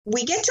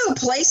we get to a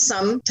place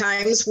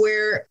sometimes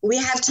where we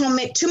have too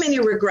many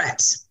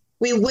regrets.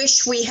 We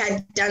wish we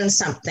had done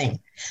something.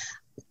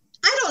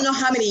 I don't know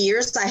how many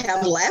years I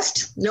have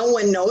left. No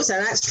one knows,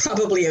 and that's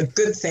probably a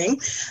good thing.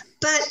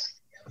 But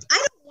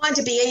I don't want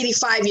to be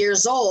 85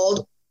 years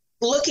old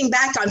looking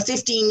back on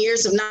 15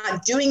 years of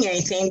not doing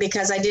anything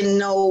because I didn't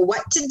know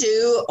what to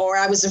do or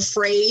I was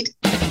afraid.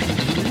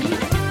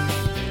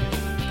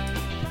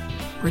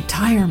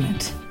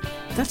 Retirement.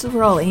 That's what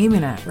we're all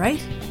aiming at, right?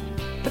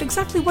 But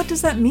exactly what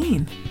does that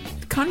mean?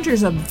 It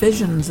conjures up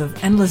visions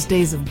of endless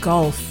days of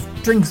golf,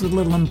 drinks with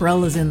little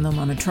umbrellas in them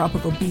on a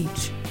tropical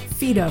beach,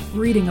 feet up,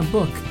 reading a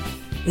book.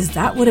 Is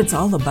that what it's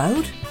all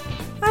about?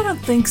 I don't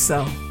think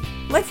so.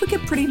 Life would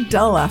get pretty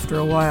dull after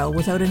a while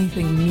without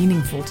anything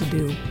meaningful to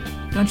do.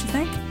 Don't you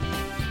think?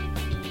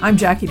 I'm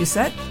Jackie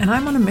Doucette, and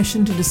I'm on a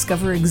mission to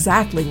discover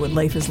exactly what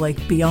life is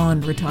like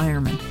beyond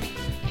retirement.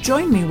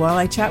 Join me while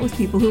I chat with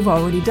people who've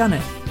already done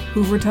it,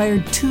 who've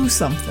retired to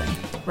something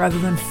rather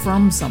than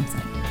from something.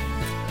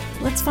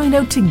 Let's find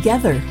out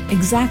together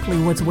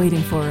exactly what's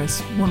waiting for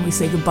us when we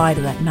say goodbye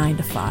to that 9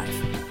 to 5.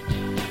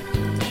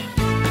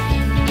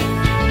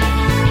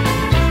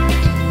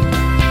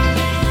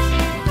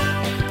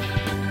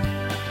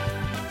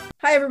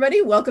 Hi,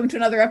 everybody. Welcome to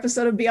another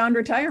episode of Beyond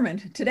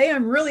Retirement. Today,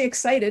 I'm really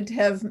excited to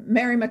have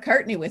Mary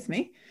McCartney with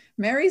me.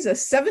 Mary's a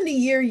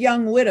 70-year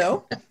young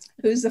widow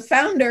who's the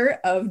founder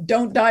of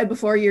Don't Die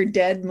Before You're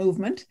Dead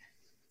movement.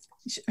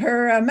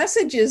 Her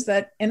message is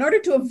that in order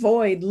to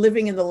avoid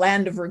living in the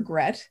land of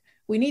regret,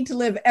 we need to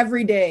live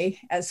every day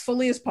as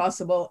fully as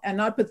possible and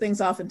not put things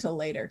off until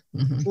later.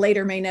 Mm-hmm.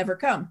 Later may never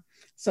come.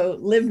 So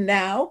live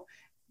now,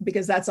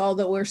 because that's all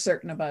that we're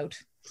certain about.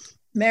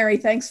 Mary,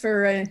 thanks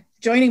for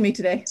joining me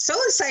today. So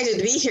excited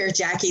to be here,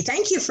 Jackie.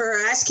 Thank you for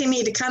asking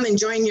me to come and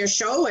join your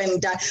show.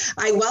 And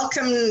I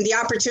welcome the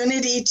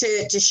opportunity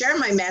to share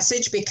my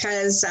message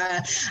because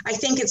I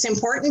think it's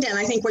important and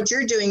I think what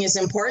you're doing is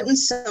important.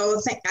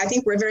 So I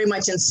think we're very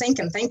much in sync,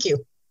 and thank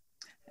you.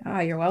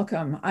 You're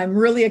welcome. I'm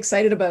really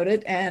excited about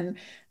it. And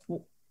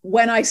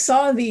when I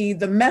saw the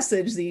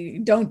message, the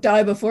don't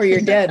die before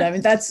you're dead, I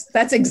mean,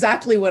 that's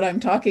exactly what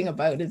I'm talking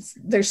about.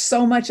 There's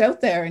so much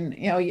out there, and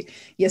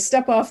you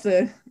step off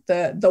the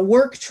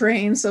work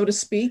train, so to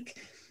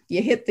speak,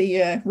 you hit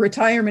the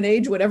retirement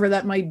age, whatever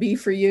that might be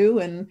for you.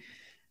 And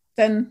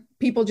then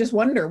people just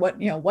wonder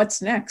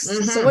what's next.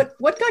 Mm-hmm. So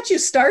what got you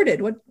started?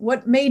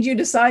 What made you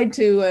decide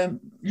to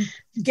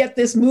get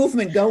this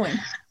movement going?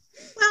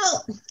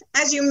 Well,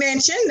 as you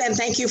mentioned, and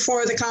thank you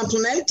for the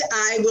compliment,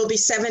 I will be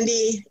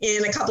 70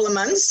 in a couple of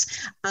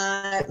months.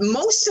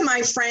 Most of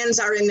my friends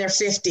are in their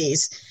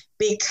 50s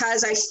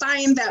because I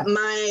find that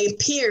my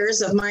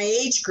peers of my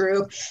age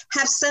group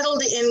have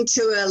settled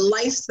into a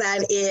life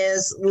that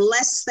is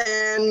less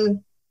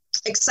than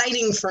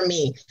exciting for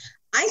me.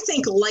 I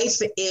think life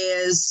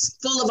is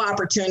full of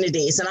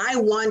opportunities and I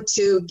want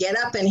to get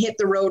up and hit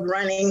the road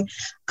running.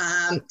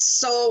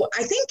 So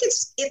I think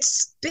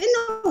it's been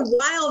a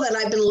while that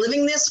I've been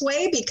living this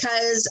way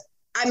because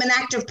I'm an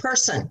active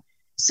person.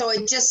 So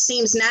it just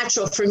seems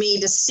natural for me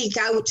to seek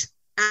out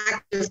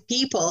active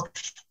people.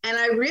 And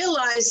I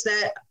realize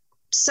that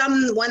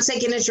once they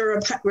get into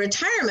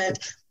retirement,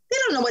 they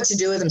don't know what to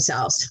do with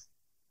themselves.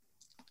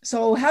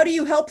 So how do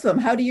you help them?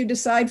 How do you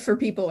decide for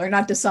people, or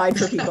not decide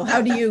for people?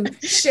 How do you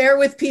share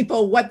with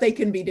people what they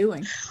can be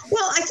doing?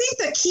 Well, I think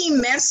the key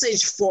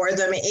message for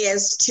them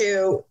is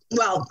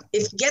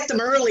if get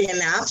them early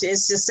enough,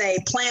 is to say,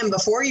 plan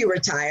before you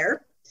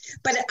retire.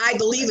 But I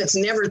believe it's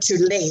never too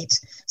late.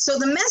 So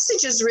the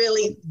message is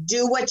really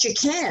do what you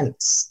can.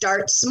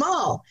 Start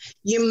small.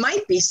 You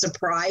might be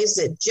surprised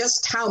at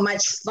just how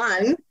much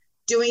fun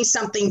doing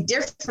something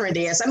different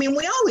is. I mean,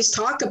 we always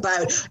talk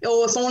about,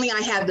 if only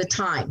I had the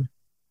time.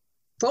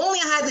 If only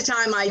I had the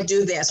time, I'd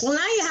do this. Well,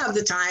 now you have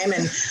the time.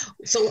 And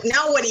so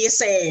now what are you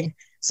saying?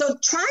 So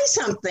try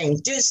something.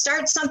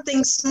 Start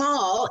something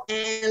small.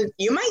 And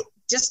you might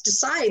just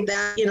decide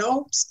that,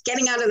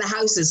 getting out of the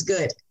house is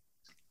good.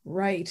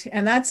 Right.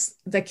 And that's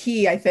the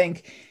key, I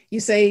think. You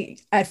say,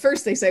 at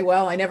first they say,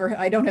 well, I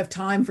don't have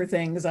time for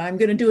things. I'm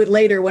going to do it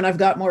later when I've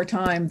got more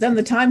time. Then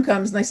the time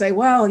comes and they say,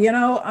 well,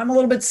 I'm a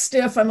little bit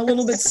stiff. I'm a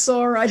little bit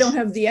sore. I don't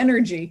have the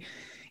energy.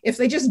 If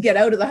they just get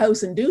out of the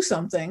house and do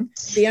something,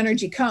 the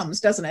energy comes,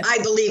 doesn't it? I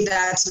believe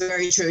that's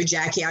very true,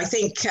 Jackie. I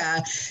think,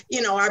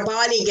 our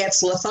body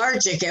gets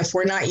lethargic if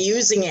we're not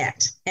using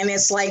it. And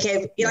it's like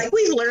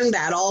we've learned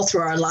that all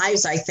through our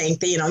lives, I think,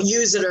 that,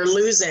 use it or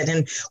lose it.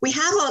 And we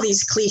have all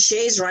these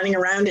cliches running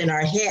around in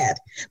our head,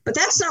 but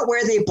that's not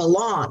where they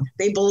belong.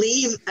 I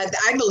believe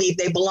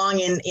they belong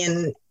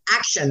in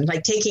action,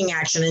 like taking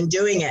action and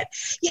doing it.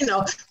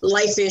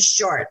 Life is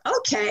short.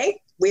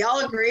 Okay, we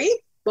all agree,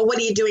 but what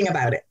are you doing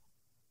about it?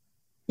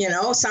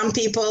 Some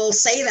people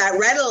say that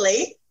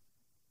readily,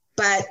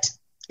 but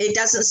It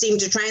doesn't seem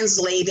to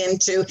translate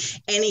into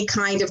any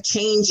kind of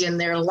change in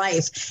their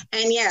life.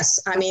 And yes,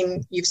 I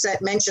mean,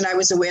 mentioned I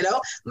was a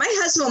widow. My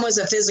husband was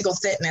a physical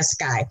fitness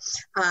guy.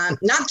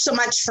 Not so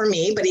much for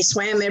me, but he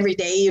swam every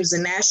day. He was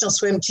a national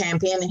swim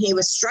champion, and he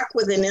was struck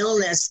with an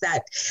illness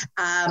that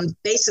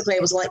basically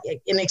it was like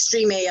an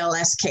extreme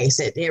ALS case.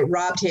 It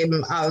robbed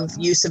him of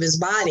use of his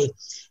body.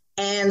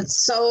 And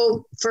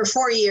so for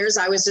 4 years,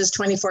 I was his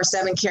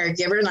 24/7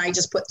 caregiver, and I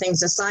just put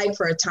things aside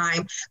for a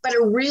time. But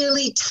it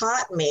really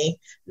taught me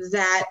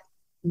that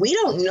we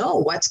don't know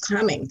what's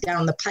coming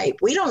down the pipe.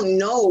 We don't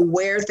know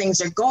where things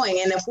are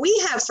going. And if we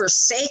have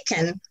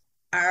forsaken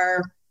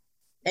our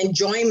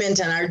enjoyment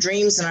and our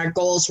dreams and our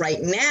goals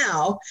right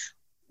now,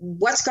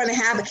 what's going to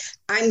happen?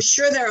 I'm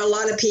sure there are a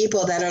lot of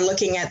people that are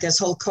looking at this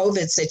whole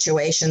COVID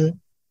situation,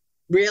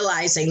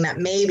 realizing that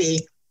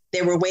maybe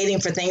they were waiting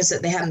for things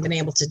that they haven't been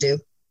able to do.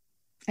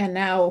 And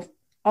now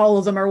all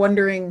of them are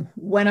wondering,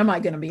 when am I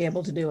going to be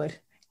able to do it?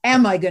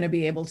 Am I going to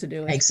be able to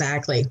do it?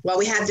 Exactly. Well,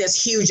 we have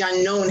this huge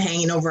unknown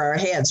hanging over our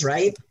heads,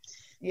 right?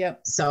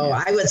 Yep. So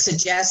yep. I would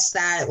suggest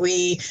that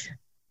we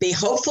be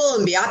hopeful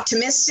and be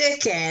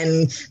optimistic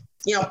and,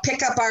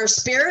 pick up our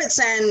spirits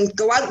and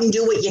go out and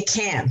do what you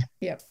can.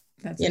 Yep.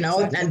 That's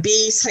and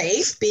be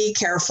safe, be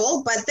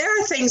careful. But there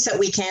are things that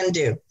we can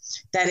do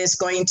that is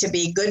going to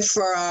be good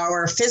for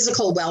our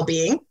physical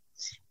well-being,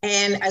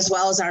 and as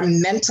well as our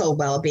mental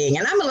well-being.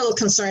 And I'm a little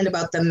concerned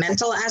about the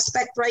mental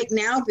aspect right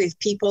now. If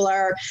people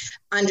are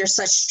under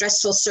such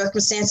stressful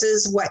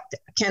circumstances, what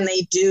can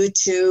they do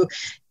to,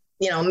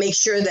 make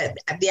sure that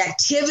the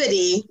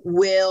activity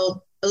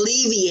will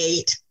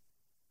alleviate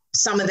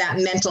some of that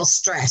mental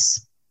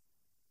stress?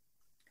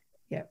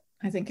 Yeah,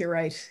 I think you're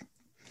right.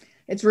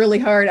 It's really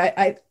hard.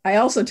 I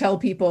also tell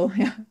people,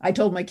 I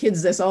told my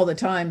kids this all the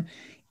time,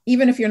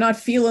 even if you're not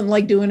feeling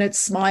like doing it,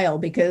 smile,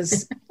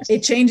 because it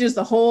changes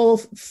the whole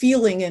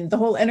feeling and the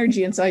whole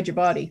energy inside your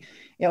body.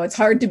 It's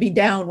hard to be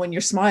down when you're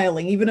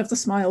smiling, even if the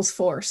smile's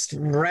forced.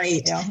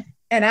 Right.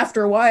 And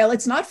after a while,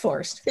 it's not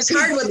forced. It's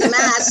hard with the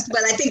mask,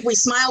 but I think we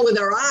smile with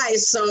our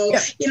eyes. So,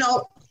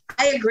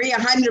 I agree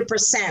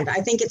 100%.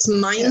 I think it's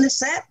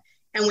mindset,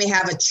 and we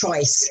have a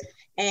choice.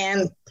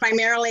 And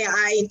primarily,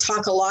 I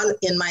talk a lot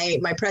in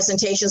my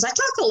presentations. I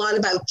talk a lot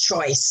about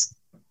choice.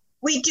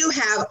 We do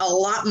have a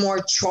lot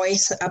more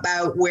choice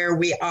about where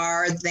we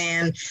are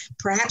than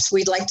perhaps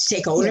we'd like to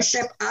take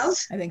ownership of.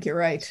 I think you're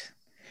right.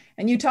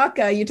 And you talk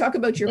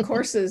about your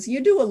courses.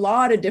 You do a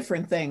lot of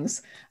different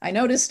things. I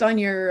noticed on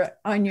your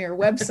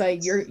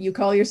website, you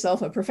call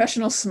yourself a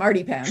professional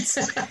smarty pants.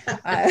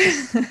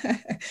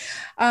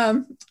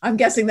 I'm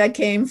guessing that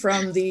came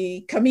from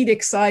the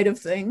comedic side of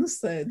things,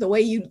 the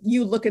way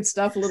you look at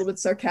stuff, a little bit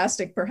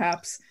sarcastic,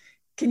 perhaps.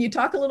 Can you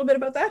talk a little bit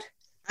about that?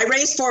 I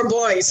raised 4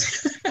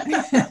 boys.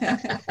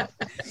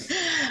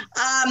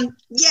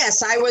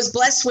 Yes, I was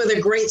blessed with a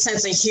great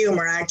sense of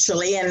humor,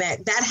 actually, and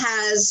that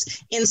has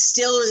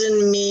instilled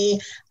in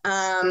me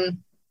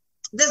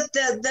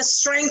the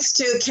strength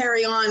to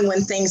carry on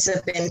when things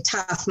have been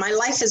tough. My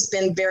life has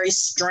been very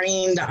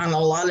strained on a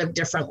lot of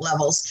different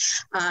levels.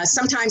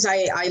 Sometimes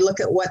I look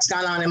at what's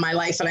gone on in my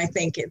life and I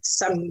think it's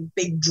some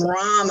big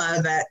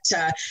drama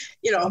that,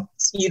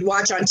 you'd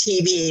watch on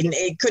TV, and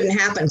it couldn't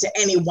happen to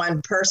any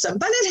one person,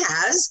 but it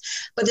has.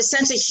 But the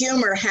sense of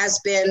humor has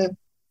been,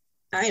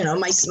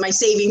 my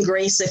saving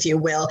grace, if you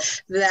will,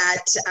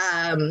 that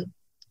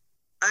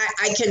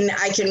I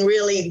can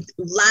really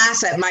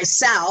laugh at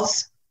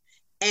myself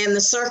and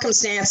the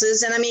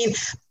circumstances. And I mean,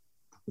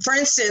 for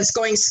instance,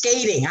 going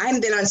skating. I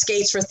haven't been on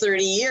skates for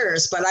 30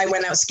 years, but I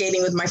went out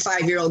skating with my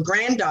 5-year-old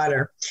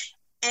granddaughter.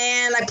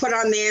 And I put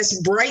on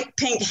this bright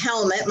pink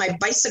helmet, my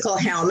bicycle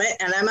helmet,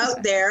 and I'm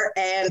out there,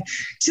 and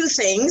 2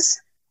 things.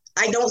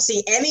 I don't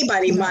see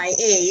anybody my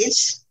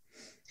age,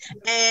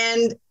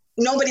 and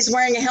nobody's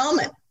wearing a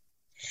helmet.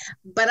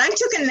 But I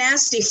took a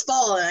nasty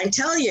fall, and I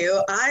tell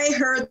you, I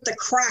heard the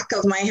crack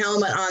of my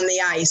helmet on the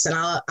ice, and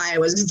I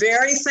was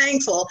very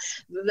thankful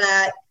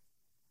that,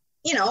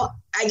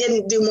 I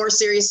didn't do more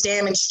serious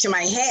damage to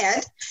my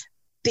head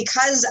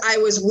because I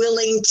was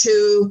willing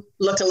to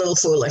look a little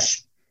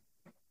foolish.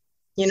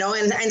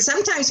 And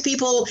sometimes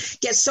people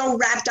get so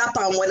wrapped up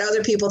on what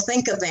other people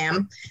think of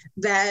them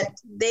that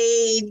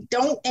they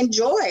don't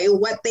enjoy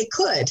what they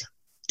could.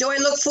 Do I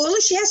look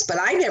foolish? Yes, but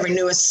I never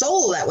knew a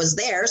soul that was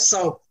there.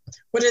 So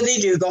what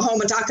do? Go home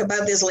and talk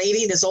about this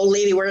old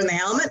lady wearing the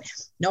helmet?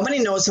 Nobody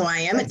knows who I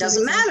am. It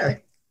doesn't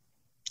matter.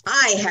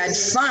 I had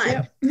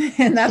fun. Yep.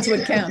 And that's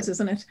what counts,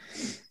 isn't it?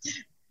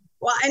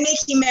 Well, I'm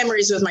making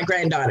memories with my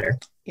granddaughter.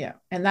 Yeah.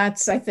 And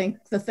that's, I think,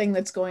 the thing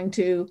that's going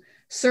to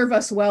serve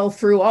us well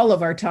through all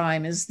of our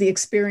time is the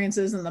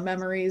experiences and the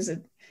memories.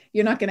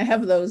 You're not going to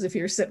have those if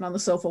you're sitting on the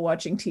sofa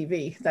watching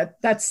TV.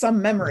 That's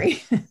some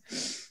memory.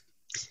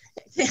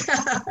 Yeah.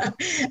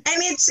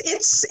 And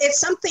it's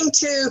something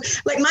to,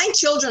 like, my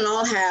children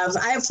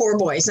I have 4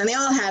 boys, and they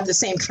all have the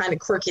same kind of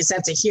quirky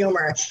sense of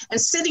humor.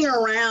 And sitting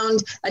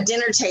around a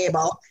dinner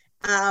table,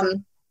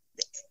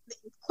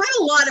 quite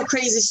a lot of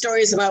crazy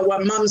stories about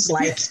what mom's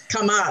like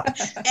come up.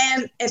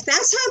 And if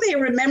that's how they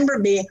remember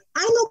me,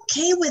 I'm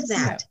okay with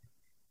that.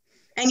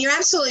 And you're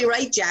absolutely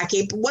right,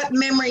 Jackie. What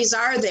memories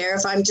are there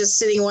if I'm just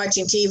sitting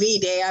watching TV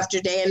day after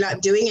day and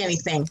not doing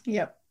anything?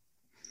 Yep.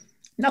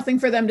 Nothing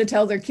for them to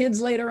tell their kids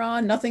later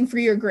on, nothing for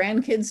your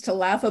grandkids to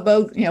laugh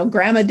about,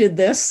 grandma did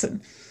this.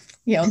 And,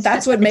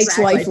 that's what makes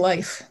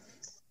life.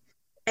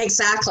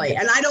 Exactly.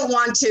 And I don't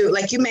want to,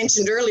 like you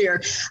mentioned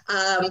earlier,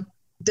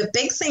 the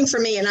big thing for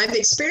me, and I've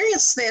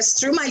experienced this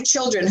through my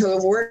children who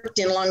have worked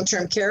in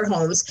long-term care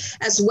homes,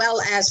 as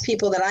well as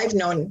people that I've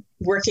known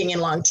working in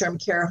long-term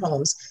care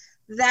homes,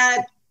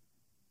 that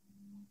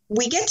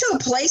we get to a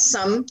place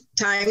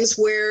sometimes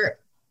where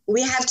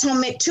we have too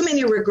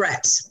many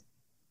regrets.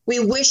 We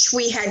wish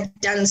we had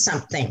done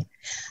something.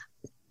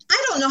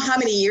 I don't know how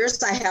many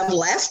years I have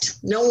left.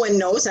 No one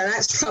knows, and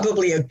that's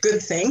probably a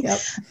good thing. Yep.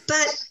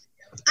 But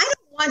I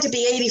don't want to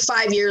be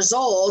 85 years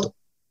old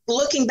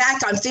looking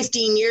back on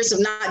 15 years of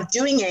not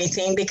doing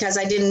anything because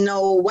I didn't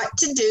know what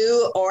to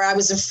do or I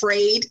was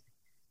afraid.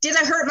 Did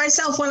I hurt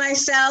myself when I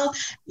fell?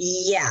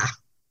 Yeah.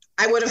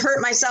 I would have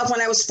hurt myself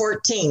when I was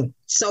 14.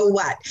 So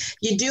what?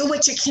 You do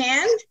what you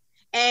can,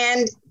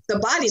 and the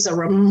body's a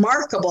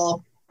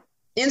remarkable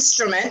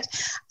instrument.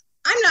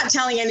 I'm not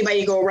telling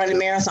anybody to go run a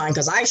marathon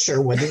because I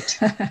sure wouldn't.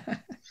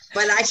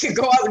 But I could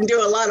go out and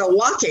do a lot of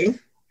walking.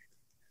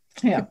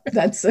 Yeah,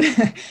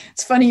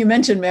 it's funny you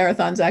mentioned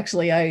marathons.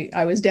 Actually,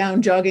 I was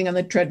down jogging on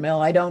the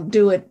treadmill. I don't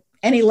do it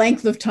any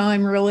length of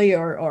time really,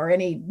 or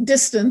any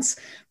distance,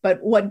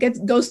 but what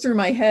goes through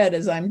my head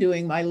as I'm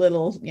doing my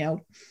little,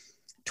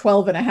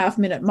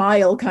 12.5-minute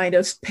mile kind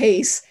of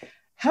pace.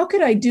 How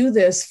could I do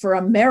this for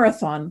a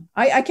marathon?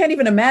 I can't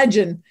even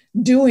imagine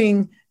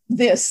doing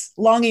this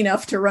long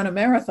enough to run a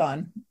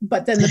marathon,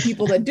 but then the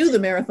people that do the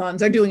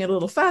marathons are doing it a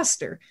little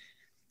faster.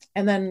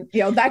 And then,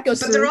 that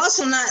goes through. But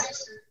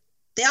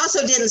they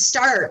also didn't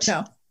start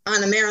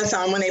on a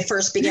marathon when they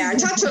first began. I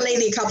talked to a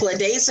lady a couple of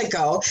days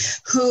ago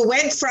who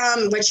went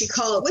from what you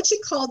call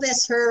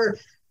this,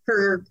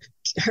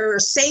 her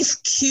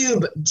safe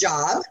cube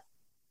job.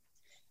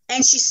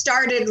 And she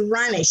started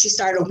running. She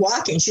started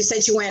walking. She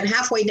said she went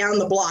halfway down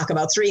the block,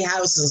 about 3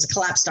 houses,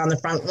 collapsed on the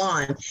front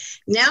lawn.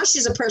 Now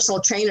she's a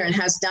personal trainer and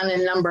has done a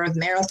number of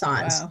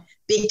marathons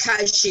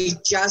because she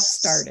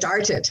just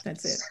started.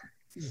 That's it.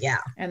 Yeah.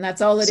 And that's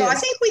all it is. So I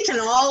think we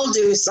can all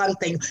do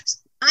something.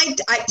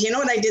 You know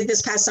what I did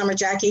this past summer,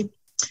 Jackie?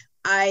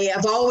 I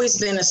have always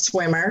been a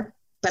swimmer,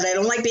 but I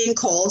don't like being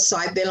cold, so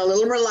I've been a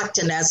little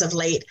reluctant as of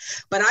late.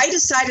 But I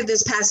decided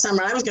this past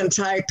summer I was going to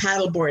try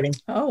paddleboarding.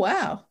 Oh,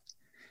 wow.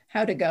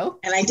 How'd it go?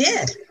 And I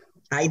did.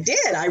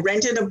 I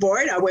rented a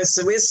board. I was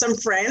with some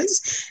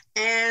friends,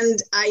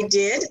 and I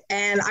did.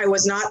 And I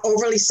was not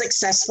overly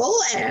successful.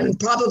 And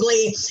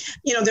probably,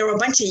 there were a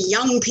bunch of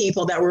young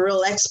people that were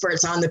real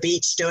experts on the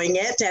beach doing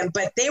it.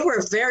 But they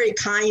were very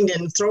kind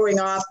and throwing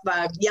off,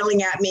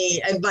 yelling at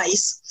me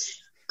advice.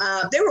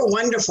 They were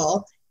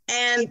wonderful.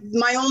 And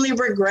my only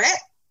regret,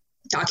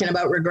 talking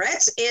about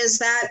regrets, is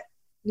that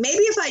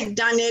maybe if I'd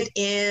done it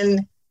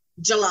in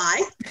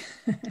July,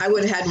 I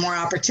would have had more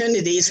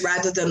opportunities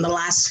rather than the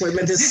last swim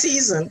of the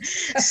season.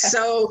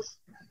 So,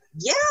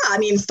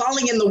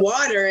 falling in the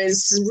water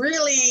is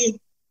really,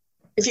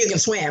 if you can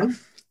swim,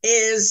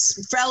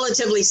 is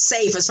relatively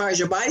safe as far as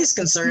your body's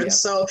concerned. Yep.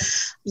 So,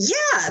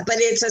 but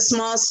it's a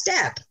small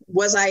step.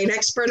 Was I an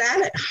expert at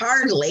it?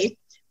 Hardly,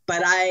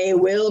 but I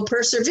will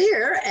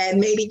persevere and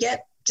maybe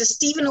get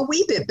just even a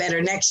wee bit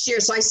better next year.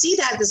 So I see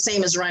that the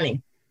same as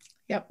running.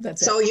 Yep,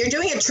 that's so it. You're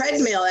doing a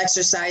treadmill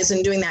exercise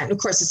and doing that. And of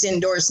course, it's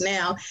indoors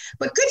now,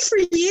 but good for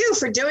you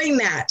for doing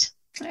that.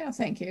 Yeah,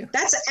 thank you.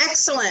 That's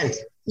excellent.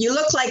 You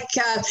look like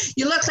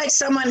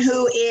someone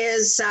who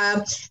is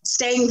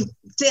staying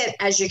fit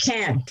as you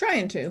can.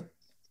 Trying to.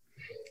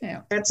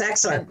 Yeah, that's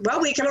excellent. Well,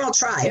 we can all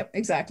try. Yep,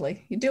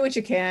 exactly. You do what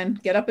you can.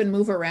 Get up and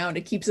move around.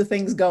 It keeps the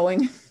things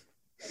going.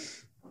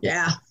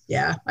 Yeah.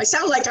 I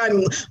sound like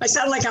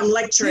I'm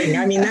lecturing.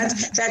 I mean,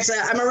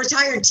 I'm a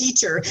retired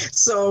teacher.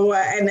 So,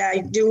 and I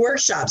do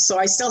workshops. So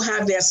I still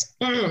have this,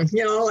 let's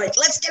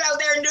get out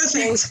there and do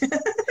things.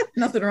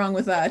 Nothing wrong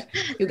with that.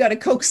 You got to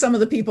coax some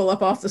of the people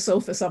up off the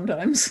sofa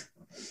sometimes.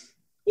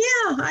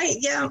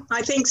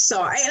 I think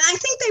so. And I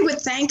think they would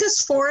thank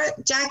us for it,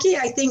 Jackie.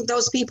 I think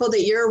those people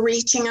that you're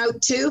reaching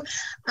out to,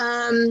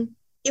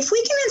 if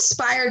we can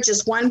inspire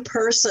just one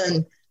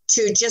person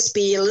to just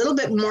be a little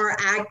bit more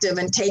active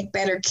and take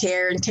better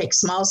care and take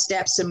small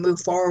steps and move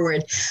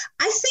forward,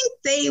 I think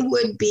they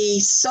would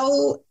be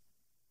so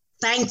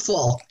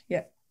thankful.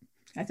 Yeah,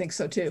 I think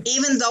so too.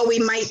 Even though we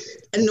might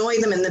annoy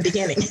them in the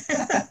beginning.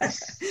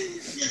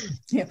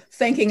 Yeah,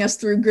 thanking us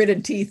through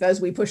gritted teeth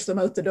as we push them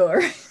out the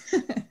door.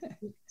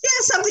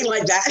 Yeah, something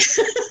like that.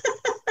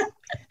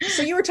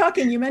 So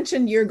you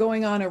mentioned you're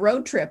going on a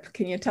road trip.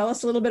 Can you tell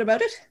us a little bit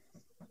about it?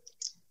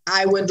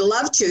 I would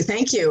love to.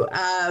 Thank you.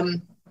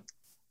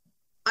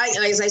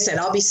 As I said,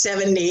 I'll be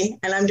 70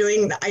 and I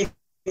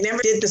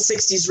never did the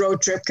 60s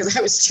road trip because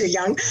I was too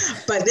young,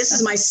 but this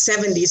is my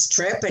 70s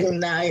trip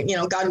and,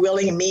 God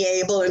willing and me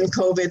able and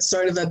COVID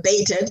sort of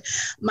abated.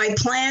 My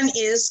plan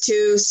is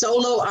to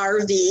solo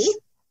RV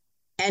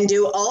and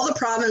do all the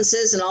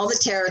provinces and all the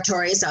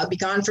territories. I'll be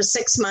gone for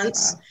 6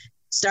 months. Wow.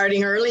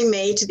 starting early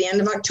May to the end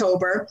of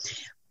October,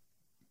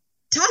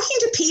 talking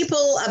to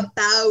people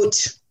about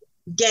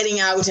getting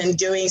out and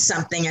doing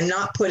something and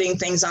not putting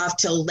things off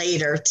till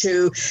later,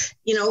 to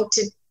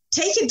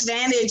take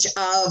advantage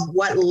of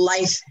what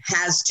life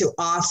has to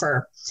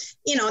offer.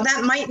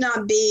 That might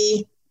not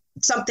be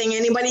something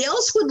anybody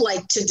else would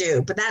like to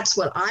do, but that's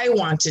what I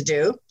want to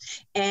do.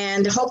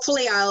 And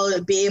hopefully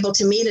I'll be able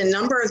to meet a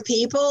number of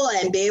people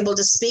and be able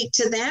to speak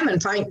to them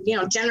and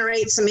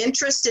generate some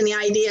interest in the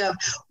idea of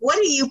what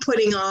are you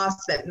putting off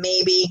that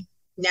maybe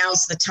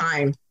now's the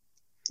time.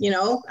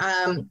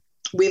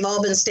 We've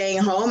all been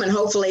staying home and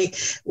hopefully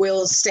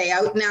we'll stay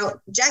out. Now,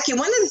 Jackie,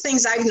 one of the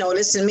things I've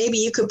noticed, and maybe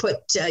you could put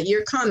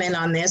your comment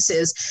on this,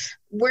 is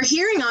we're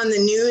hearing on the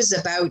news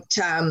about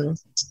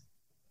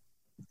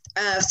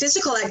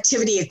physical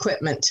activity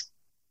equipment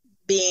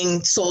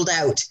being sold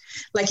out.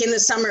 Like in the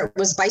summer, it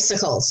was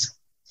bicycles.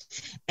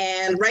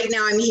 And right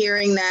now I'm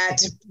hearing that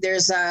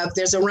there's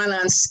a run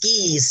on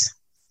skis.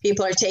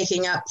 People are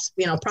taking up,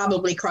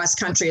 probably cross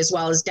country as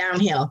well as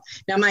downhill.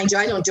 Now, mind you,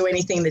 I don't do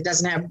anything that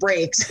doesn't have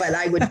brakes, but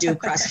I would do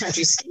cross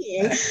country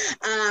skiing.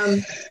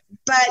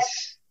 But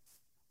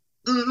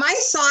my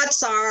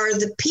thoughts are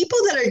the people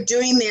that are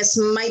doing this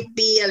might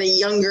be at a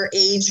younger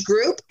age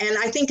group, and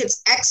I think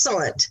it's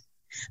excellent.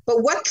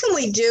 But what can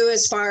we do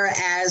as far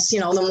as,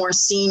 the more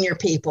senior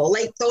people,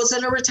 like those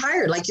that are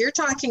retired, like you're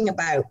talking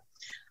about?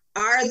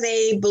 Are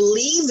they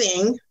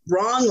believing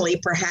wrongly,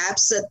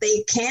 perhaps, that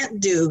they can't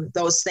do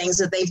those things,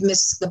 that they've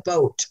missed the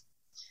boat?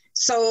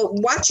 So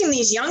watching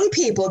these young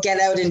people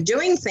get out and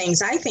doing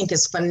things, I think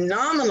is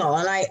phenomenal.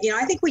 And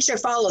I think we should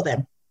follow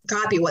them,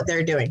 copy what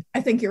they're doing.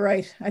 I think you're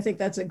right. I think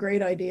that's a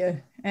great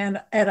idea.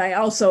 And I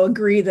also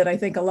agree that I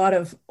think a lot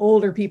of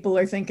older people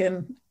are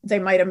thinking they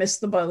might have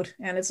missed the boat,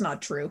 and it's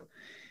not true.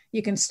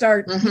 You can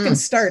start, you can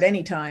start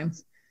anytime.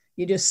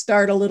 You just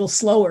start a little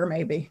slower,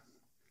 maybe.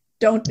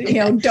 Don't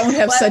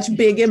have such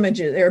big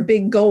images or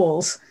big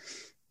goals.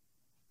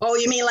 Oh,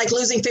 you mean like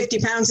losing 50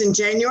 pounds in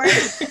January?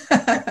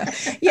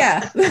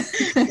 Yeah.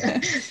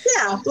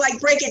 Yeah.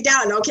 Like break it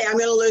down. Okay. I'm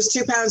going to lose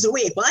 2 pounds a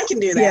week. Well, I can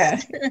do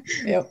that. Yeah.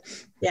 Yep.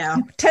 Yeah.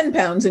 10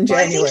 pounds in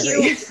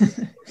January.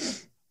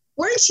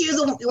 Weren't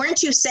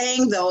you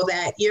saying though,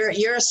 that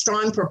you're a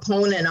strong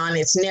proponent on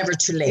it's never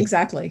too late?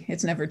 Exactly.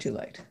 It's never too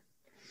late.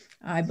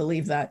 I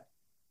believe that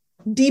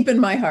deep in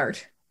my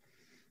heart.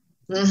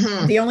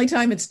 Mm-hmm. The only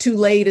time it's too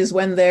late is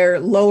when they're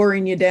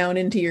lowering you down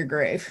into your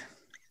grave.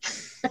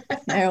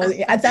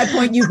 At that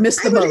point, you've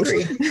missed the boat.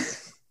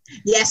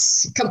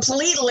 Yes,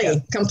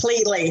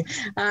 completely.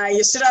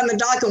 You sit on the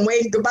dock and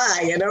wave goodbye.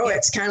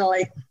 It's kind of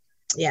like,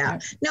 yeah.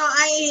 No,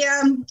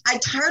 I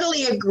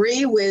totally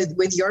agree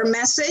with your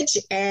message,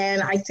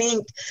 and I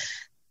think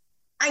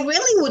I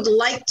really would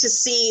like to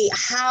see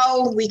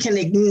how we can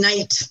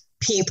ignite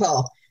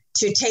people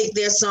to take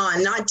this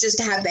on, not just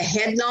to have the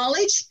head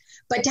knowledge,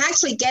 but to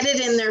actually get it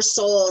in their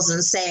souls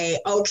and say,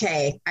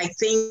 okay, I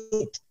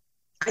think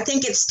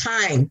it's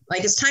time.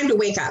 Like, it's time to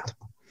wake up.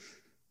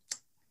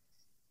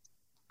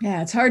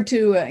 Yeah, it's hard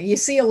to, you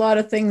see a lot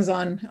of things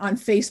on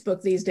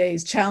Facebook these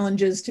days,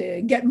 challenges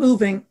to get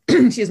moving,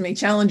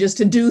 challenges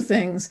to do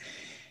things.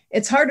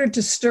 It's harder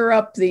to stir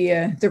up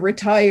the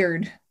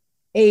retired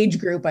age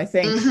group, I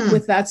think,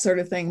 with that sort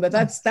of thing. But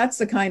that's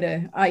the kind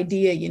of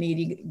idea you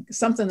need,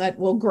 something that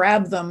will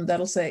grab them,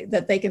 that'll say,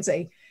 that they can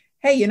say,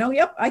 hey,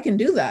 yep, I can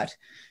do that,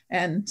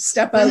 and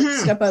step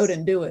out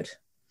and do it.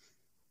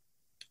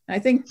 I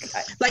think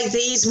like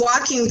these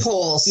walking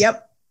poles.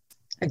 Yep.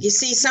 You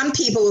see some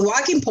people with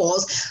walking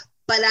poles,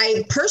 but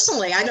I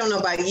don't know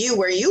about you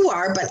where you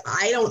are, but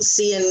I don't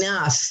see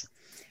enough.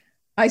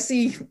 I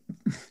see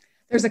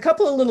there's a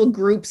couple of little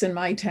groups in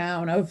my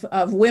town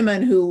of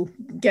women who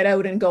get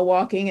out and go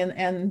walking,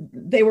 and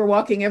they were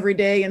walking every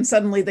day, and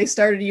suddenly they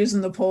started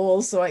using the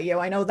poles. So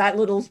I know that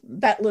little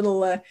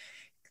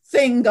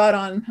thing got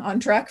on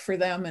track for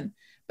them.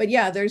 But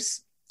yeah,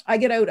 I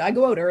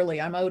go out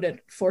early. I'm out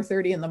at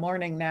 4:30 in the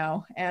morning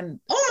now. And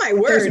oh my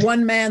word, there's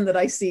one man that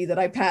I see that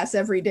I pass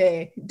every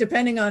day,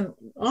 depending on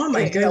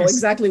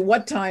exactly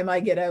what time I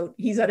get out.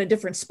 He's at a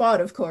different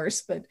spot, of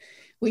course, but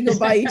we go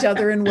by each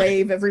other and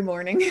wave every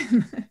morning.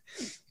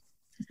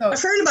 So,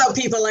 I've heard about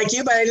people like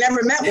you, but I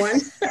never met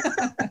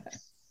one.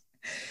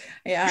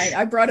 Yeah,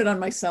 I brought it on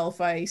myself.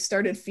 I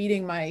started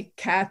feeding my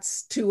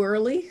cats too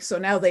early, so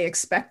now they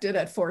expect it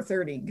at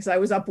 4:30 because I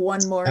was up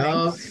one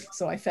morning,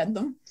 so I fed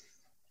them.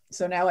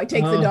 So now I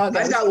take the dog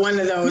out. I've got one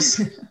of those.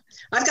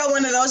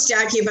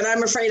 Jackie, but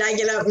I'm afraid I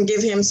get out and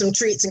give him some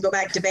treats and go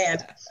back to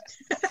bed.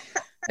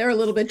 They're a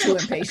little bit too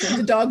impatient.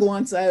 The dog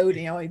wants out.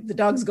 The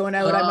dog's going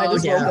out. I might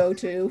as well go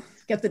too.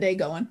 Get the day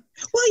going.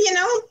 Well,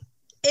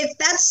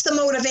 that's the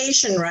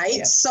motivation, right?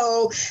 Yeah.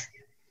 So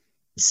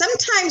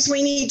sometimes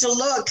we need to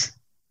look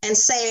and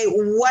say,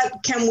 what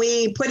can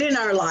we put in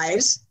our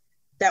lives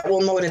that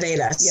will motivate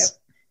us?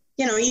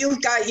 Yep.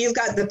 You've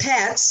got the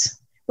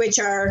pets, which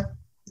are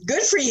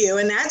good for you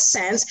in that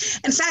sense.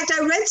 In fact,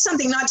 I read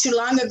something not too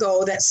long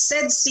ago that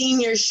said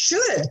seniors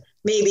should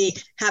maybe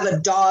have a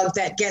dog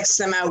that gets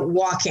them out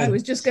walking. I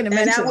was just going to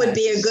mention that would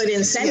be a good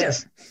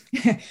incentive.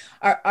 Yeah.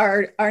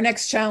 Our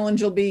next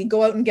challenge will be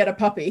go out and get a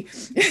puppy.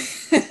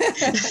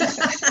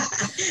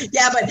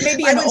 Yeah, but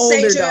maybe I an would older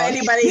say to dog.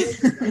 anybody,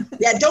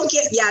 don't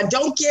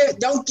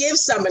give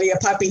somebody a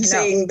puppy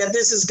saying that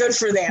this is good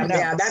for them. No.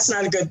 Yeah, that's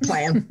not a good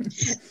plan.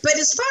 But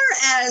as far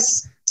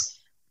as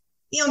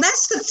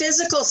that's the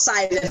physical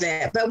side of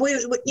it. But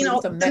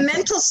the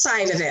mental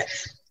side of it.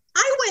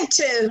 I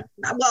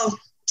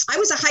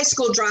was a high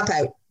school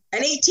dropout.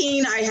 At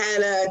 18, I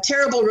had a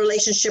terrible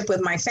relationship with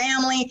my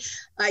family.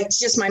 It's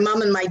just my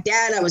mom and my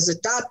dad. I was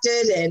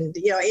adopted, and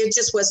it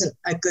just wasn't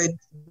a good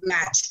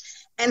match.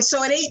 And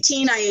so at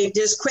 18, I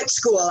just quit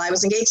school. I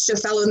was engaged to a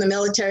fellow in the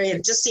military, and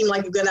it just seemed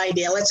like a good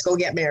idea. Let's go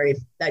get married.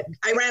 I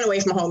ran away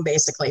from home,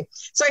 basically.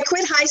 So I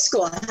quit high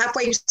school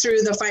halfway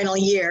through the final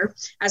year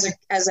as a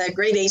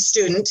grade A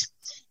student.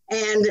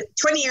 And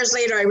 20 years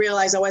later, I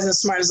realized I wasn't as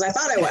smart as I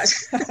thought I was.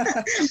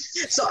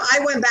 So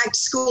I went back to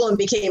school and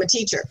became a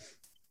teacher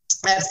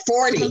at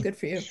 40. Oh, good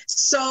for you.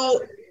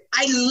 So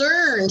I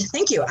learned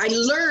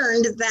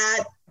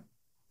that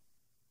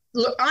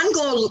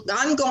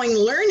ongoing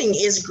learning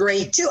is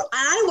great too.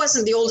 I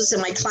wasn't the oldest in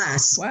my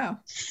class. Wow.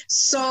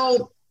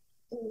 So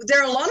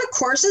there are a lot of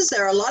courses,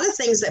 there are a lot of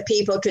things that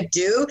people could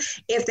do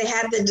if they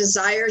had the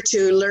desire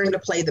to learn to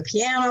play the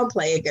piano,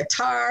 play a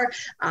guitar,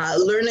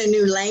 learn a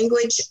new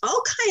language,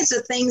 all kinds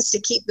of things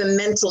to keep them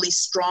mentally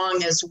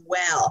strong as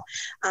well.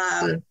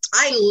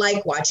 I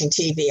like watching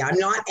TV. I'm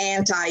not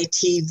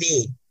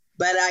anti-TV,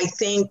 but I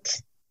think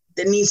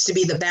there needs to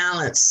be the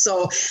balance.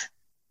 So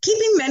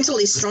keeping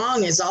mentally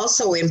strong is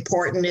also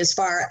important as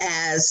far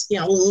as,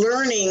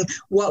 learning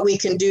what we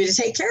can do to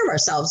take care of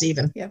ourselves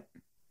even. Yep.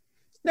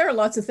 There are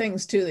lots of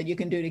things too that you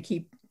can do to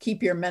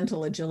keep your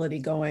mental agility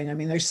going. I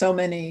mean, there's so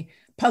many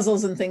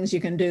puzzles and things you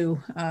can do,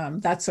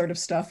 that sort of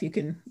stuff. You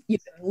can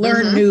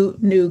learn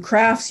new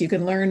crafts. You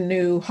can learn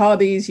new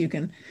hobbies. You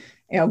can,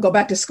 go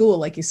back to school,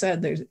 like you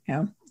said. There's,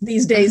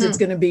 these days it's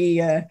going to be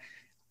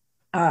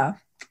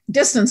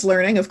distance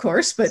learning, of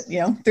course, but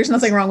there's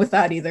nothing wrong with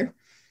that either.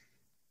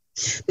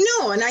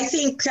 No, and I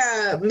think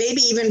maybe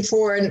even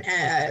for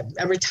a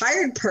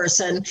retired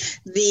person,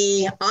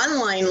 the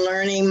online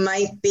learning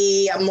might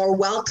be a more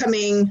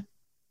welcoming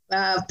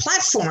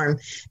platform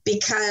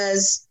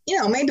because,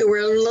 maybe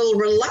we're a little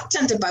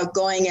reluctant about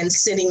going and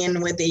sitting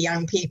in with the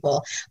young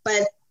people.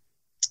 But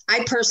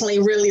I personally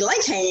really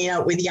like hanging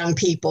out with young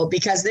people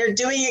because they're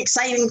doing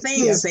exciting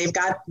things.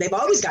 Yeah. They've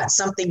always got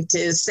something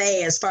to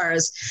say as far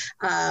as,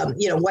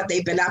 what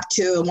they've been up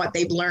to and what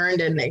they've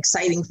learned and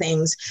exciting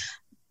things.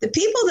 The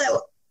people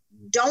that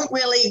don't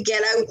really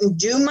get out and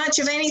do much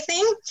of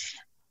anything,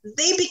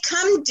 they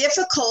become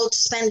difficult to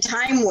spend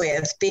time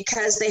with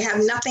because they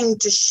have nothing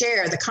to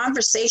share. The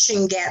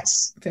conversation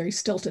gets very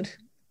stilted.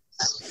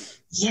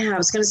 Yeah, I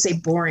was going to say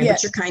boring,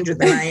 but you're kinder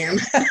than I am.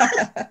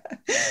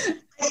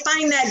 I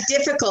find that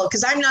difficult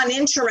because I'm not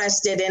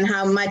interested in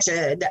how much,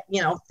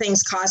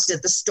 things cost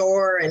at the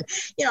store. And,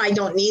 I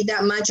don't need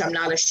that much. I'm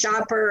not a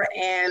shopper.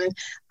 And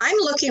I'm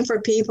looking for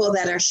people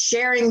that are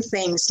sharing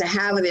things to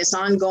have this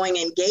ongoing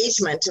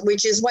engagement,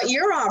 which is what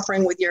you're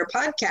offering with your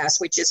podcast,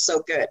 which is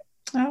so good.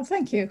 Oh,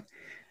 thank you.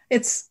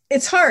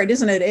 It's hard,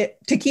 isn't it,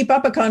 to keep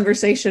up a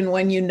conversation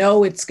when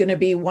it's going to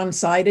be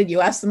one-sided. You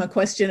ask them a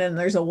question and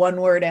there's a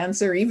one-word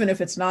answer, even if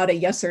it's not a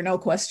yes or no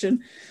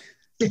question.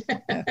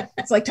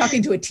 It's like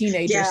talking to a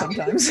teenager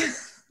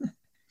sometimes.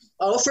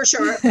 Oh, for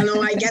sure.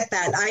 No, I get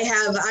that. I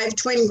have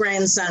twin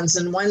grandsons,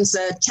 and one's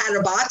a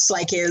chatterbox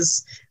like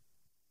his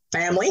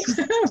family.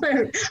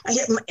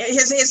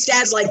 his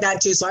dad's like that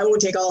too, so I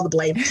won't take all the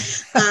blame.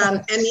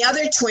 And the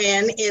other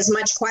twin is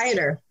much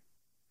quieter.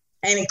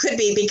 And it could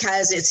be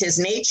because it's his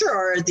nature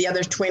or the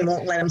other twin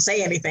won't let him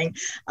say anything.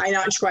 I'm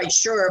not quite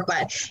sure,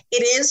 but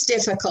it is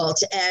difficult.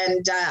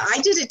 And I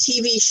did a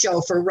TV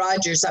show for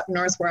Rogers up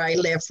north where I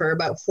live for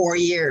about 4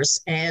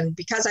 years. And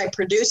because I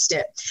produced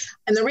it,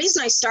 and the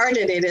reason I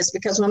started it is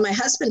because when my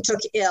husband took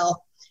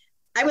ill,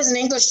 I was an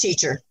English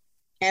teacher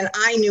and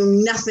I knew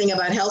nothing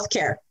about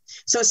healthcare.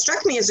 So it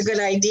struck me as a good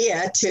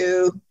idea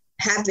to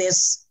have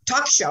this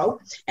talk show,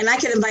 and I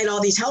could invite all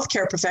these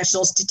healthcare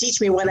professionals to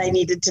teach me what I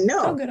needed to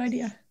know. Oh, good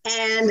idea.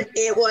 And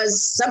it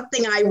was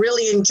something I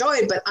really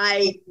enjoyed, but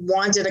I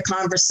wanted a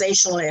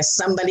conversationalist,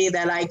 somebody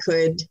that I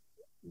could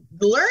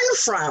learn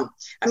from.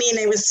 I mean,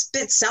 it was a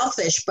bit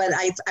selfish, but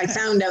I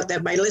found out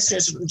that my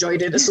listeners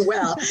enjoyed it as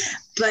well.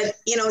 But,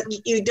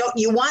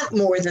 you want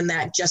more than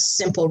that, just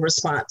simple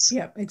response.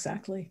 Yeah,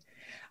 exactly.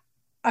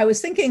 I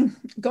was thinking,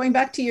 going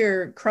back to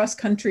your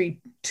cross-country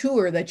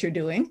tour that you're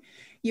doing,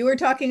 you were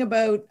talking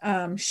about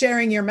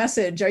sharing your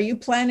message.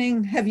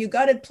 Have you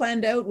got it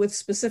planned out with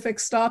specific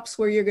stops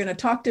where you're going to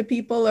talk to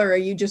people, or are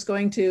you just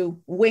going to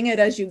wing it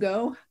as you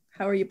go?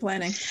 How are you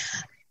planning?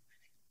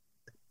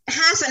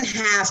 Half and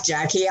half,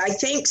 Jackie. I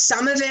think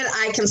some of it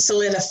I can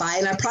solidify,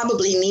 and I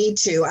probably need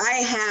to. I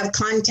have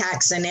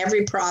contacts in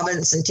every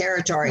province and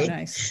territory. Oh,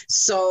 nice.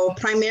 So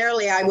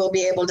primarily I will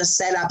be able to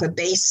set up a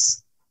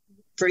base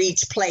for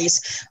each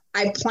place.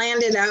 I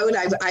planned it out.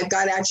 I've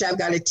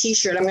got a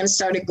t-shirt. I'm going to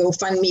start a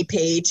GoFundMe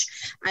page,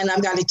 and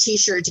I've got a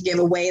t-shirt to give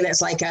away.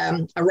 That's like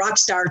a rock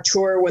star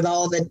tour with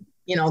all the,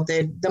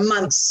 the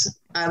months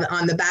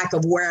on the back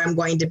of where I'm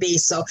going to be.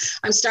 So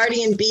I'm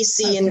starting in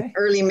BC in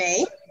early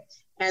May,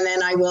 and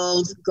then I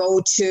will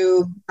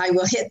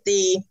hit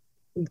the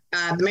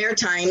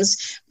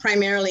Maritimes,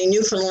 primarily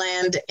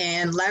Newfoundland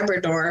and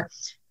Labrador,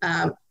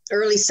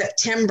 early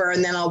September,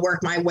 and then I'll work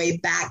my way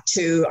back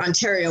to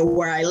Ontario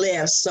where I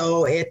live.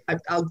 So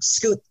I'll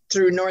scoot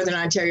through Northern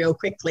Ontario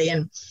quickly.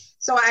 And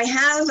so I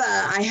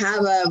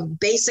have a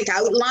basic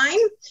outline,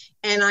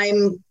 and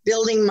I'm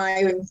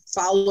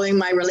following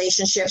my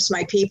relationships,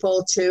 my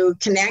people, to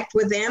connect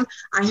with them.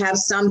 I have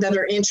some that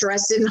are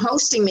interested in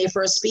hosting me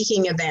for a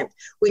speaking event,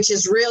 which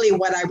is really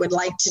what I would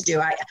like to do.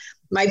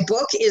 My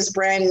book is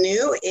brand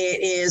new.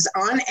 It is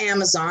on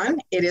Amazon.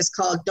 It is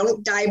called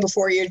Don't Die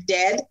Before You're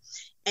Dead.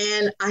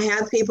 And I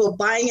have people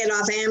buying it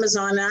off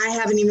Amazon, and I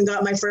haven't even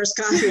got my first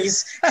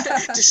copies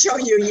to show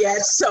you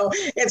yet. So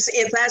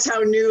that's how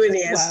new it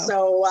is. Wow.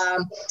 So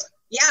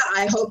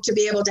I hope to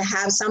be able to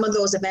have some of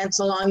those events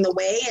along the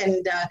way.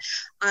 And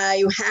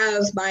I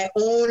have my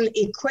own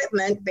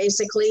equipment,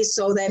 basically,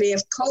 so that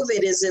if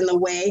COVID is in the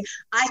way,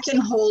 I can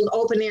hold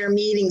open air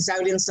meetings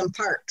out in some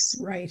parks.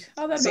 Right.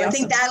 Oh, that'd be awesome. I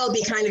think that'll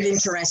be kind of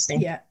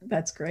interesting. Yeah,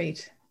 that's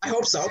great. I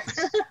hope so.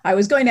 I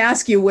was going to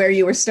ask you where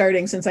you were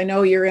starting, since I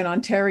know you're in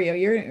Ontario.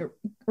 You're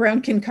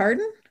around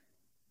Kincardine?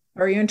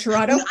 Or are you in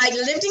Toronto? I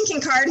lived in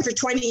Kincardine for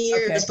 20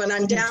 years, but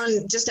I'm down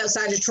just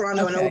outside of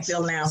Toronto in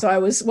Oakville now. So I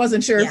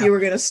wasn't sure if you were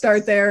going to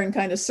start there and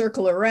kind of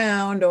circle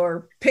around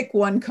or pick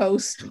one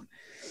coast.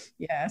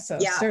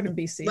 Start in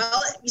BC.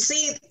 Well, you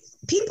see,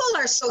 people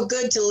are so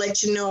good to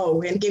let you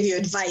know and give you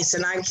advice.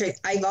 And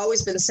I've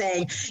always been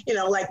saying,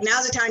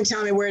 now's the time to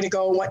tell me where to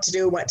go, what to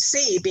do, what to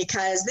see,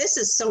 because this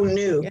is so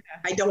new. Yeah.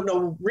 I don't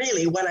know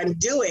really what I'm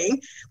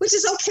doing, which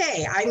is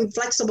okay. I'm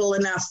flexible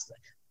enough.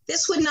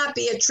 This would not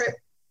be a trip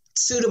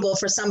suitable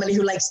for somebody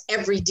who likes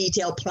every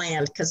detail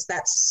planned, because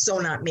that's so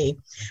not me.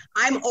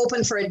 I'm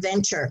open for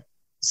adventure.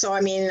 So,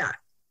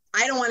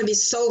 I don't want to be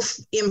so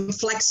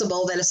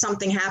inflexible that if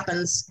something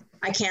happens,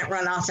 I can't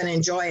run off and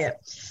enjoy it.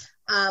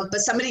 But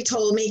somebody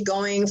told me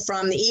going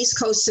from the East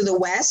Coast to the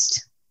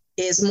West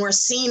is more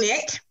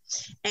scenic.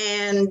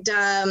 And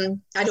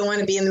I don't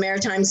want to be in the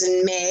Maritimes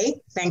in May.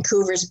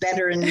 Vancouver's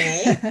better in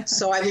May.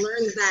 So I've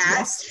learned that.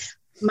 Yes.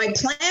 My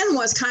plan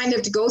was kind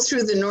of to go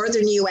through the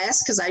northern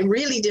U.S. because I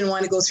really didn't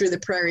want to go through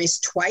the prairies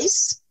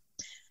twice.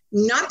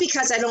 Not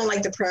because I don't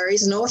like the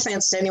prairies, no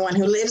offense to anyone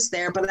who lives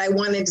there, but I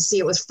wanted to see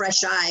it with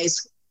fresh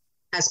eyes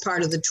as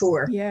part of the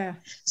tour. Yeah.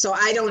 So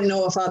I don't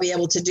know if I'll be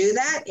able to do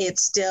that.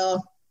 It's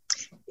still,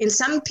 in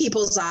some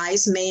people's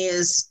eyes, May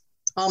is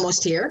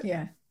almost here.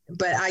 Yeah.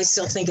 But I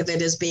still think of it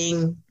as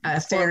being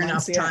a fair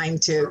enough time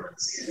to,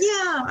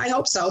 I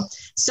hope so.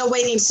 Still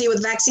waiting to see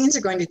what vaccines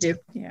are going to do.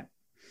 Yeah.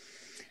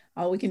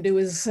 All we can do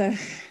is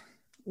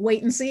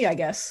wait and see, I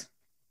guess.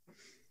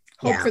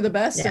 Hope for the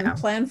best and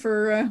plan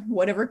for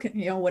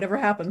whatever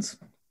happens.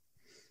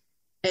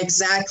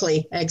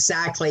 Exactly.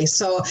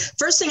 So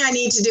first thing I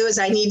need to do is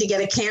I need to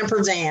get a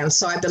camper van.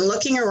 So I've been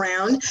looking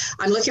around.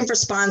 I'm looking for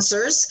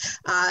sponsors.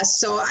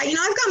 So I've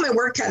got my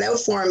work cut out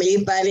for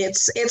me, but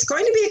it's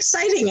going to be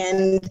exciting.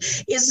 And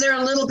is there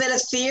a little bit of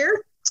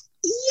fear?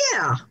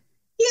 Yeah,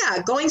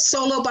 going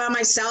solo by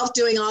myself,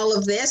 doing all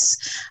of this.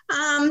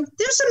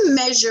 There's a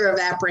measure of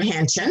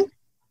apprehension,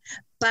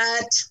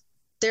 but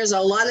there's a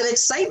lot of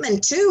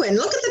excitement too. And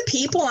look at the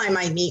people I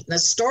might meet and the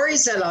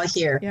stories that I'll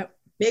hear. Yep.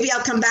 Maybe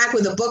I'll come back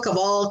with a book of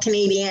all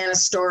Canadiana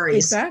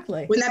stories.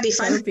 Exactly. Wouldn't that be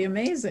fun? That would be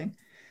amazing.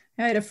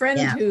 I had a friend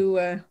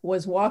who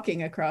was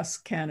walking across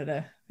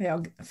Canada.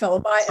 A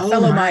fellow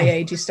my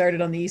age. He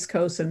started on the East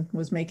Coast and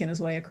was making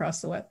his way across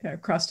to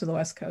the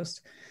West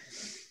Coast.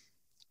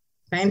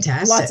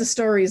 Fantastic. Lots of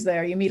stories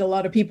there. You meet a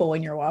lot of people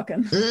when you're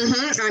walking.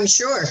 Mm-hmm, I'm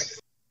sure.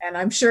 And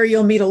I'm sure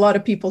you'll meet a lot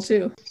of people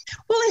too.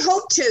 Well, I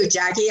hope to,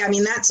 Jackie.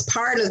 That's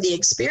part of the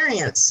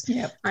experience.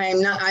 Yep.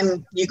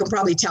 You can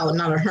probably tell I'm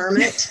not a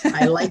hermit.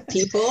 I like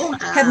people.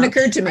 Hadn't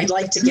occurred to me. I'd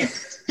like to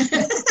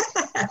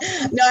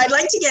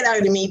get out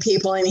and meet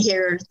people and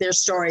hear their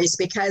stories,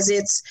 because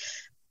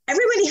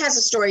everybody has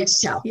a story to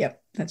tell. Yep,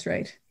 that's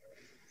right.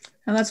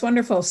 And that's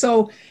wonderful.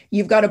 So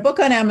you've got a book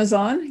on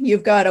Amazon.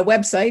 You've got a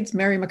website,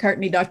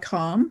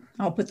 marymccartney.com.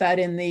 I'll put that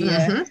in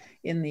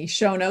the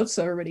show notes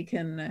so everybody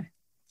can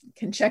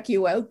check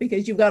you out,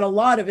 because you've got a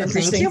lot of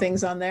interesting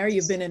things on there.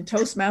 You've been in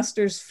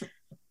Toastmasters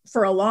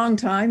for a long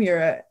time.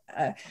 You're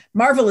a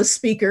marvelous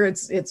speaker.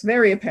 It's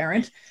very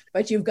apparent,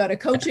 but you've got a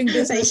coaching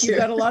business. You've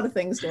got a lot of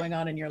things going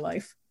on in your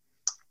life.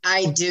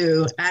 I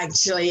do,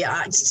 actually.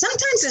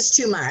 Sometimes it's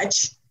too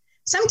much.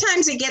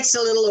 Sometimes it gets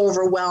a little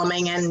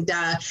overwhelming, and,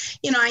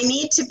 I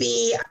need to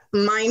be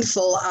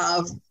mindful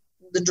of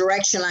the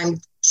direction I'm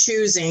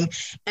choosing.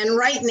 And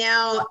right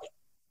now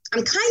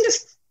I'm kind of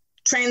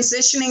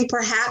transitioning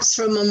perhaps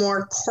from a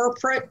more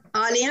corporate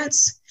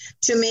audience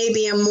to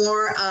maybe a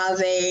more of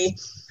the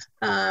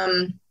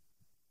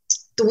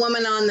the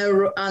woman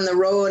on the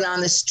road,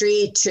 on the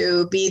street,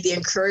 to be the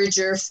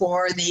encourager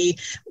for the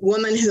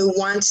woman who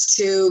wants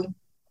to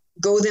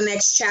go the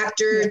next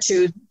chapter,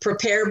 to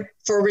prepare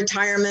for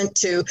retirement,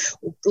 to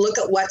look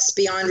at what's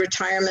beyond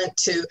retirement,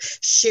 to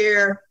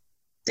share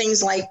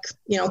things like,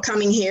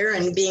 coming here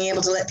and being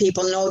able to let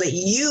people know that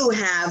you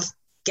have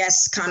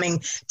guests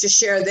coming to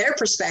share their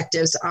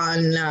perspectives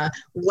on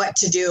what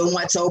to do and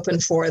what's open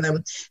for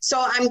them.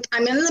 So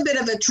I'm in a bit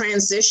of a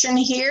transition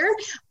here,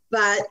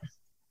 but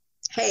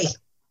hey,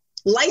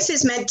 life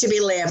is meant to be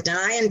lived, and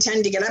I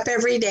intend to get up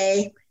every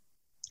day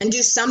and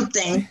do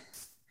something.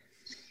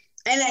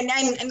 And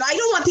I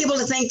don't want people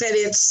to think that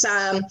it's,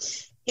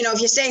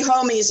 if you stay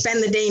home and you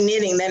spend the day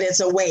knitting, that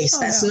it's a waste.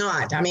 That's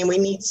not. I mean, we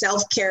need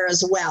self-care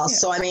as well. Yeah.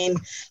 So, I mean,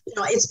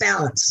 it's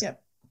balance.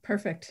 Yep.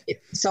 Perfect.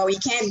 So you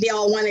can't be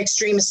all one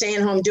extreme,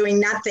 staying home doing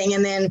nothing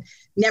and then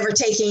never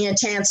taking a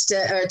chance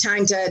or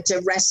time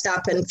to rest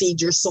up and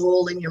feed your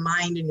soul and your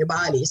mind and your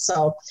body.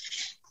 So,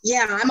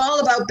 yeah, I'm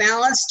all about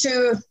balance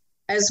too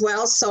as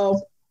well.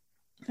 So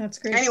that's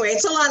great. Anyway,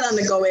 it's a lot on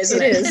the go,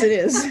 isn't it? It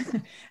is.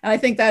 And I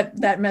think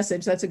that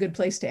message, that's a good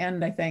place to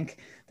end. I think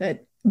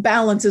that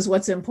balance is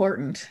what's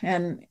important.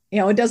 And,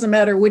 it doesn't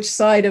matter which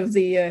side of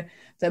the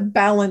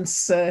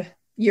balance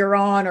you're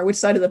on or which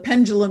side of the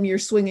pendulum you're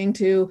swinging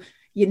to,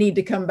 you need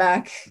to come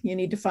back. You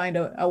need to find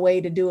a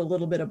way to do a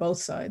little bit of both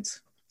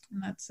sides.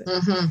 And that's it.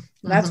 Mm-hmm.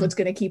 That's what's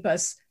going to keep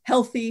us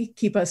healthy,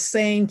 keep us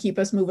sane, keep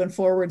us moving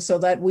forward so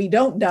that we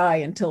don't die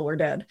until we're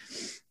dead.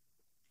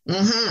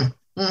 Mm-hmm.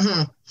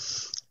 Mm-hmm.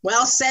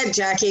 Well said,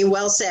 Jackie.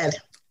 Well said.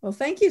 Well,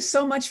 thank you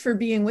so much for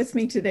being with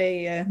me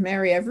today,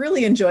 Mary. I've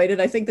really enjoyed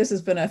it. I think this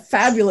has been a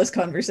fabulous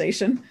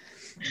conversation.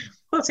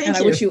 Well, thank you.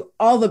 And I wish you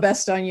all the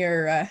best on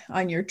your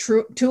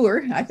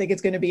tour. I think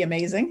it's going to be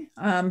amazing.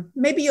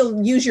 Maybe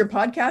you'll use your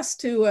podcast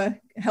to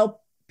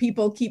help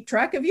people keep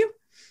track of you.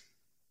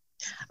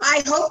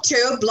 I hope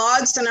to.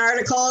 Blogs and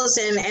articles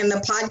and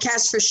the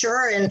podcast for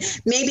sure. And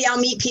maybe I'll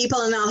meet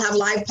people and I'll have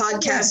live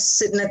podcasts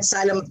sitting at the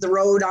side of the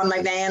road on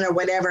my van or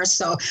whatever.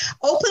 So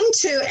open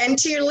to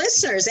your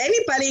listeners,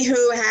 anybody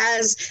who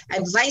has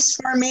advice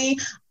for me,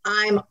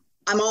 I'm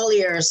all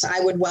ears. I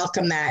would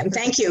welcome that. And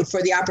thank you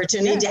for the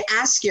opportunity to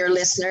ask your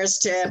listeners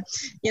to,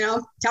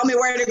 tell me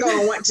where to go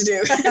and what to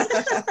do.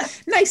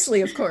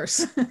 Nicely, of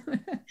course.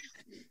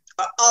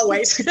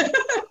 Always.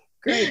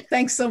 Great.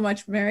 Thanks so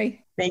much,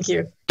 Mary. Thank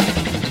you.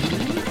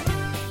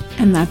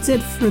 And that's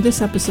it for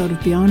this episode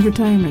of Beyond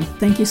Retirement.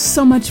 Thank you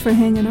so much for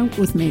hanging out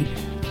with me.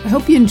 I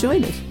hope you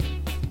enjoyed it.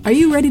 Are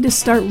you ready to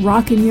start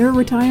rocking your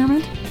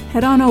retirement?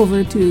 Head on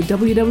over to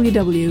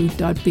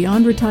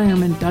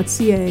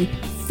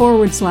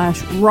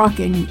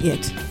www.beyondretirement.ca/rocking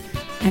it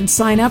and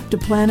sign up to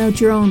plan out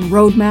your own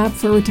roadmap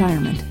for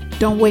retirement.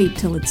 Don't wait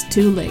till it's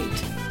too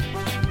late.